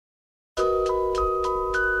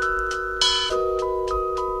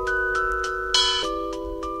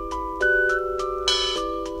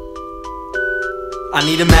I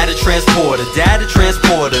need a matter transporter, data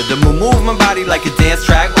transporter to move my body like a dance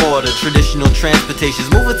track order. Traditional transportation's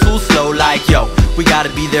moving too slow, like yo, we gotta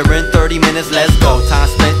be there in 30 minutes, let's go. Time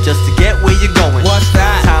spent just to get where you're going. What's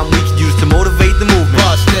that? Time we could use to motivate the movement.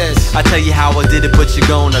 What's this? I tell you how I did it, but you're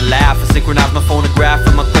gonna laugh. I synchronize my phonograph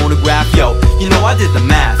and my chronograph. Yo, you know I did the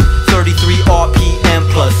math. 33 RPM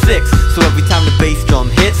plus 6. So every time the bass drum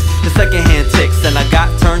hits, the second hand ticks. And I got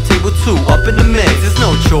turntable 2 up in the mix. It's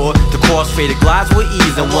no chore, the crossfader glides with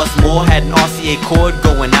ease. And what's more, had an RCA chord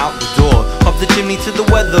going out the door. Up the chimney to the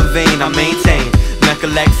weather vane, I maintain.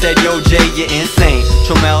 Mechalek said, yo Jay, you're insane.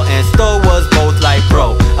 Tromel and Stowe was both like,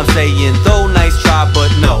 bro, I'm saying though, nice try but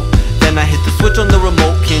no. Then I hit the switch on the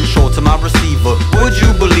remote control to my receiver. Would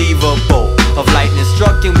you believe a bolt of lightning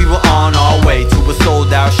struck and we were on our way to a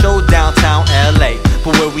sold out show downtown LA.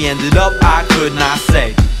 But where we ended up, I could not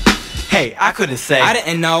say. Hey, I couldn't say. I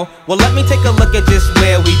didn't know. Well, let me take a look at just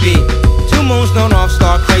where we be. 2 moons, no North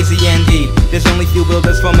Star, crazy indeed. There's only few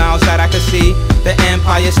buildings from outside I could see. The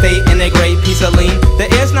Empire State and a great piece of lean.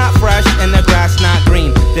 The air's not fresh and the grass not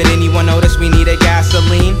green. Did anyone notice we needed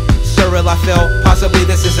gasoline? Surreal I feel, possibly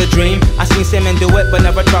this is a dream. I seen Simon do it, but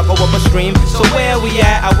never truck over a stream. So where we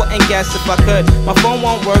at? I wouldn't guess if I could. My phone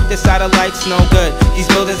won't work, the satellite's no good. These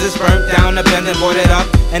buildings is burnt down, abandoned, boarded up.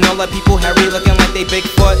 And all the people hairy looking like they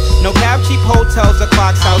Bigfoot. No cab, cheap hotels, the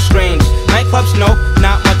clocks, how strange. Nightclubs, nope,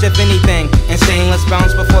 not much if anything. Insane, let's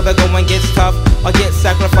bounce before the going gets tough. Or get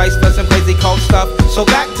sacrificed for some crazy cult stuff. So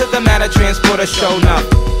back to the matter transporter shown up.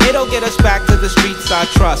 It'll get us back to the streets I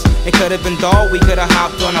trust. It could have been dull, we could have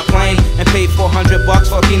hopped on a plane and paid $400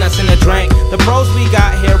 for peanuts and a drink. The pros we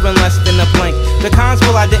got here in less than a blink. The cons,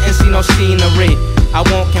 well I didn't see no scenery. I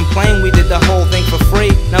won't complain, we did the whole thing for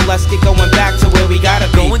free. Now let's get going back to where we gotta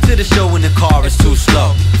be. Going to the show in the car is too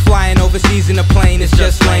slow. Flying overseas in a plane is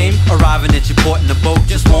just lame. Arriving at your port in the boat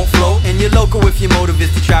just won't float. And you're local if your motive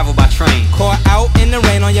is to travel by train. Caught out in the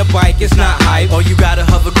rain on your bike, it's not hype. Or you got a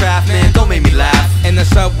hovercraft, man, don't make me laugh. And the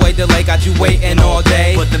subway delay got you waiting all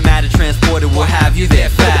day. But the matter transporter will have you there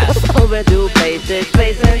fast. Moving through places,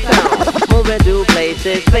 space and time. Moving through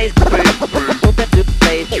places, space, moving through places,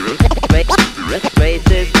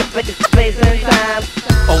 space and time.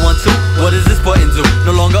 Oh, 1, 2, what does this button do?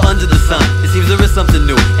 No longer under the sun, it seems there is something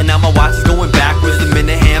new. And now my watch is going backwards, the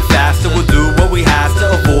minute hand faster. We'll do what we have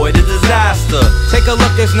to avoid a disaster. Take a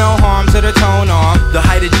look, there's no harm to the tone arm. The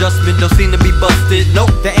height adjustment don't seem to be busted,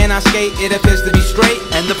 nope. The anti-skate, it appears to be straight.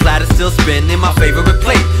 And the platter's still spinning my favorite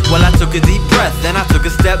plate. Well, I took a deep breath, then I took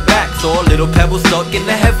a step back. Saw a little pebble stuck in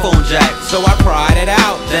the headphone jack. So I pried it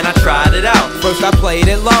out, then I tried it out. First I played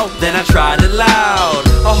it low, then I tried it loud.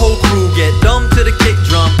 A whole crew get dumb to the kick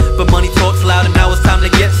drum. But money talks loud and now it's time to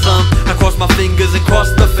get some. I crossed my fingers and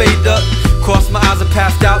crossed the fader. Crossed my eyes and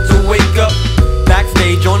passed out to wake up.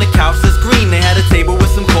 Backstage on the couch that's green. They had a table with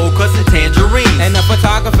some cold cuts and tangerines. And a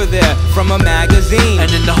photographer there from a magazine.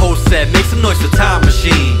 And then the host said, make some noise for Time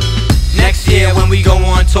Machine. Next year when we go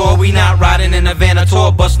on tour, we not riding in a van or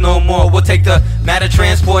tour bus no more. We'll take the matter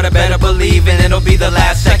transporter, better believe. And it'll be the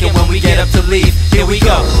last second when we get up to leave. Here we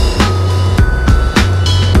go.